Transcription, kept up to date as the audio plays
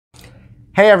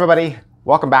Hey everybody,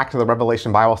 welcome back to the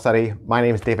Revelation Bible Study. My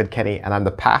name is David Kenney and I'm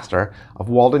the pastor of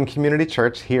Walden Community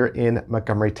Church here in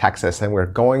Montgomery, Texas. And we're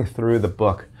going through the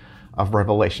book of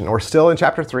Revelation. We're still in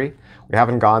chapter 3. We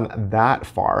haven't gone that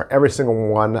far. Every single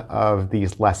one of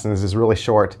these lessons is really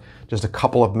short, just a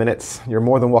couple of minutes. You're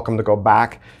more than welcome to go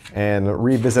back and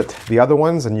revisit the other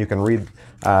ones, and you can read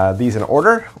these in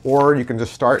order, or you can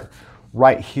just start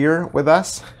right here with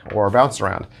us or bounce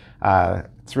around.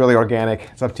 It's really organic.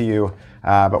 It's up to you.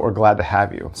 But we're glad to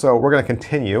have you. So we're going to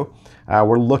continue.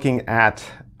 We're looking at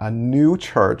a new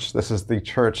church. This is the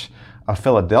Church of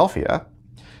Philadelphia.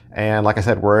 And like I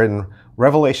said, we're in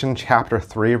Revelation chapter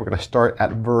 3. We're going to start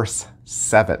at verse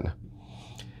 7.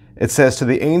 It says, "To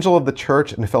the angel of the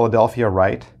church in Philadelphia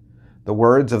write, the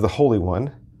words of the Holy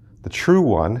One, the true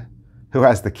One, who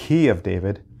has the key of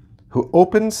David, who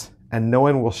opens and no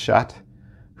one will shut,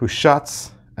 who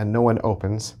shuts and no one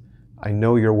opens. I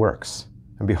know your works.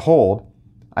 And behold,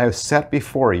 I have set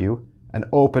before you an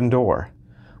open door,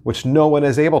 which no one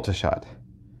is able to shut.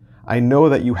 I know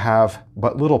that you have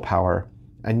but little power,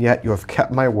 and yet you have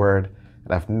kept my word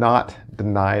and have not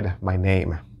denied my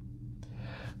name."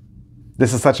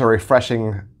 This is such a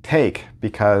refreshing take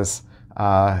because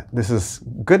this is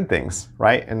good things,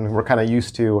 right? And we're kind of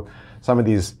used to some of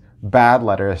these bad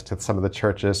letters to some of the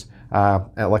churches,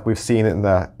 like we've seen in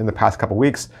the past couple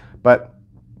weeks. But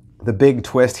the big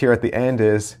twist here at the end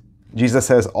is Jesus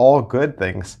says all good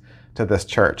things to this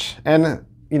church. And,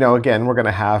 you know, again, we're going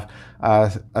to have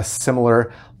a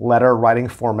similar letter writing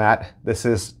format. This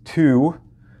is to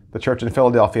the church in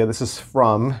Philadelphia. This is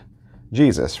from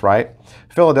Jesus, right?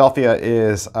 Philadelphia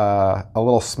is a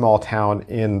little small town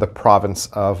in the province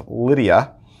of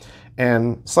Lydia.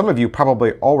 And some of you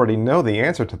probably already know the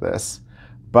answer to this,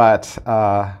 but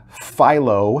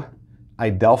Philo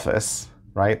Idelphus,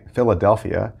 right?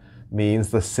 Philadelphia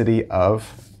means the city of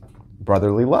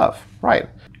brotherly love, right?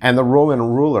 And the Roman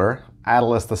ruler,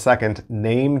 Attalus II,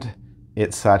 named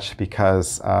it such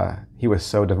because he was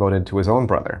so devoted to his own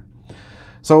brother.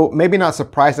 So maybe not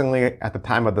surprisingly, at the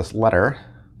time of this letter,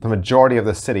 the majority of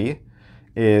the city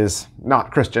is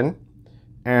not Christian,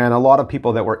 and a lot of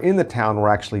people that were in the town were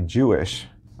actually Jewish,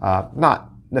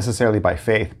 not necessarily by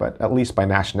faith, but at least by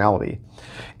nationality.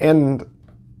 And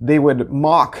they would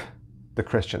mock the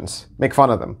Christians, make fun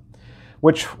of them,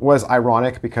 which was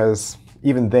ironic because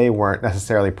even they weren't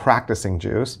necessarily practicing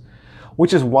Jews,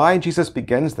 which is why Jesus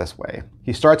begins this way.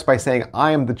 He starts by saying, "I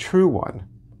am the true one.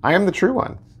 I am the true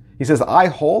one." He says, "I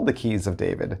hold the keys of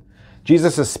David."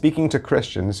 Jesus is speaking to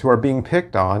Christians who are being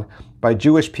picked on by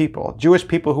Jewish people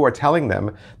who are telling them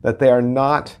that they are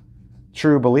not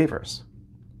true believers.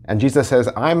 And Jesus says,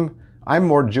 I'm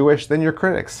more Jewish than your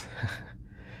critics.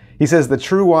 He says, "The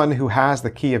true one who has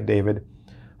the key of David,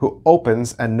 who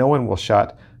opens and no one will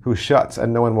shut, who shuts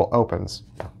and no one will opens."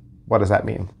 What does that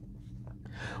mean?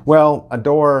 Well, a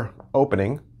door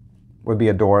opening would be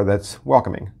a door that's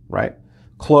welcoming, right?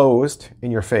 Closed in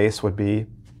your face would be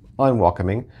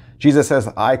unwelcoming. Jesus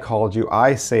says, "I called you,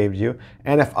 I saved you,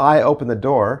 and if I open the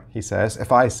door," he says,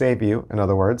 "if I save you," in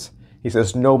other words, he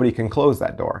says, nobody can close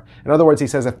that door. In other words, he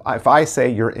says, if I say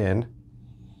you're in,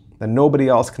 then nobody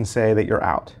else can say that you're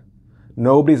out.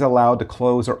 Nobody's allowed to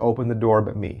close or open the door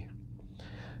but me.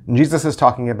 And Jesus is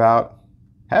talking about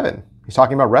heaven. He's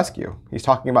talking about rescue. He's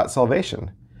talking about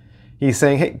salvation. He's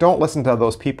saying, hey, don't listen to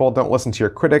those people. Don't listen to your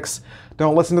critics.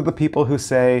 Don't listen to the people who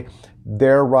say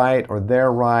they're right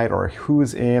or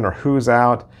who's in or who's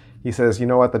out. He says, you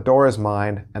know what? The door is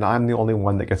mine and I'm the only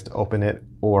one that gets to open it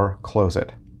or close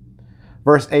it.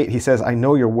 Verse 8, he says, "I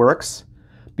know your works.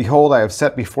 Behold, I have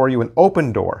set before you an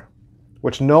open door,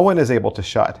 which no one is able to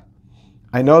shut.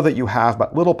 I know that you have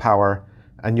but little power,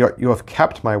 and you have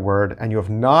kept my word, and you have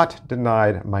not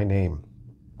denied my name."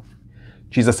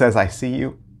 Jesus says, I see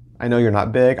you. I know you're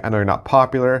not big. I know you're not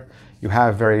popular. You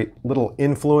have very little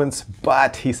influence,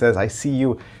 but he says, I see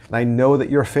you, and I know that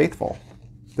you're faithful.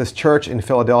 This church in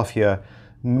Philadelphia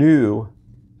knew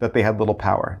that they had little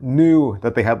power, knew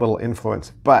that they had little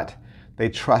influence, but they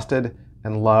trusted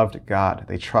and loved God.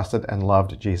 They trusted and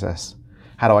loved Jesus.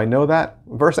 How do I know that?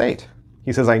 Verse 8.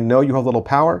 He says, I know you have little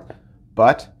power,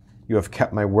 but you have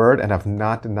kept my word and have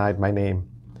not denied my name.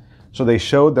 So they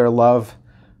showed their love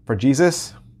for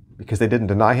Jesus because they didn't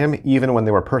deny him even when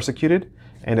they were persecuted.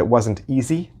 And it wasn't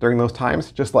easy during those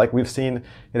times. Just like we've seen,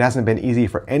 it hasn't been easy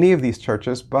for any of these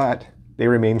churches, but they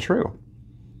remain true.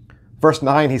 Verse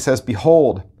 9, he says,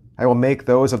 "Behold, I will make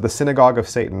those of the synagogue of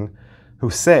Satan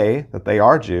who say that they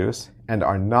are Jews and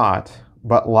are not,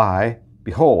 but lie.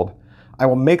 Behold, I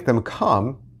will make them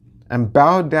come and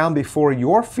bow down before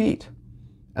your feet,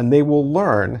 and they will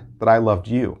learn that I loved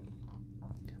you."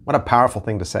 What a powerful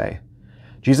thing to say.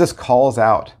 Jesus calls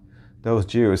out those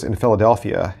Jews in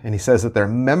Philadelphia, and he says that they're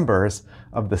members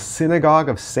of the synagogue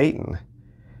of Satan.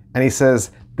 And he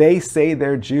says, they say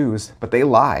they're Jews, but they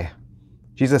lie.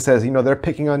 Jesus says, they're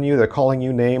picking on you, they're calling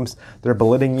you names, they're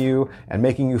belittling you and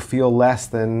making you feel less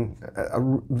than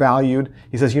valued.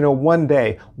 He says, one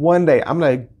day, I'm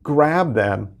going to grab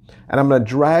them and I'm going to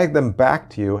drag them back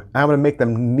to you, and I'm going to make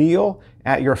them kneel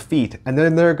at your feet, and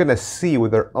then they're going to see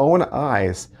with their own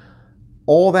eyes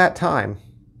all that time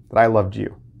that I loved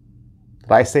you,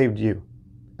 that I saved you,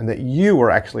 and that you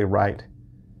were actually right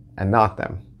and not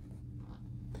them.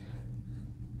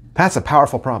 That's a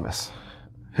powerful promise.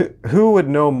 Who would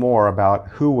know more about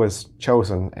who was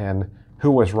chosen and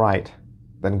who was right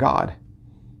than God?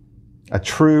 A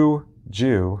true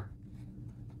Jew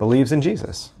believes in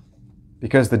Jesus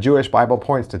because the Jewish Bible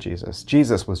points to Jesus.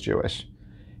 Jesus was Jewish.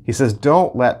 He says,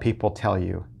 don't let people tell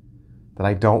you that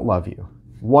I don't love you.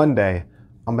 One day,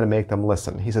 I'm going to make them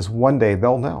listen. He says, one day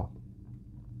they'll know.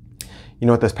 You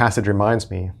know what this passage reminds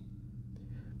me?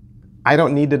 I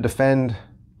don't need to defend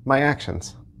my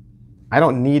actions. I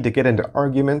don't need to get into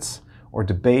arguments or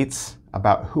debates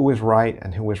about who is right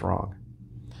and who is wrong.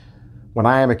 When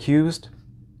I am accused,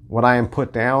 when I am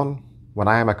put down, when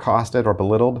I am accosted or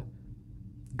belittled,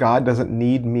 God doesn't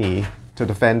need me to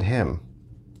defend him.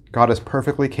 God is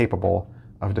perfectly capable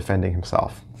of defending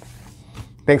himself.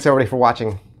 Thanks everybody for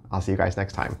watching. I'll see you guys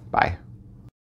next time. Bye.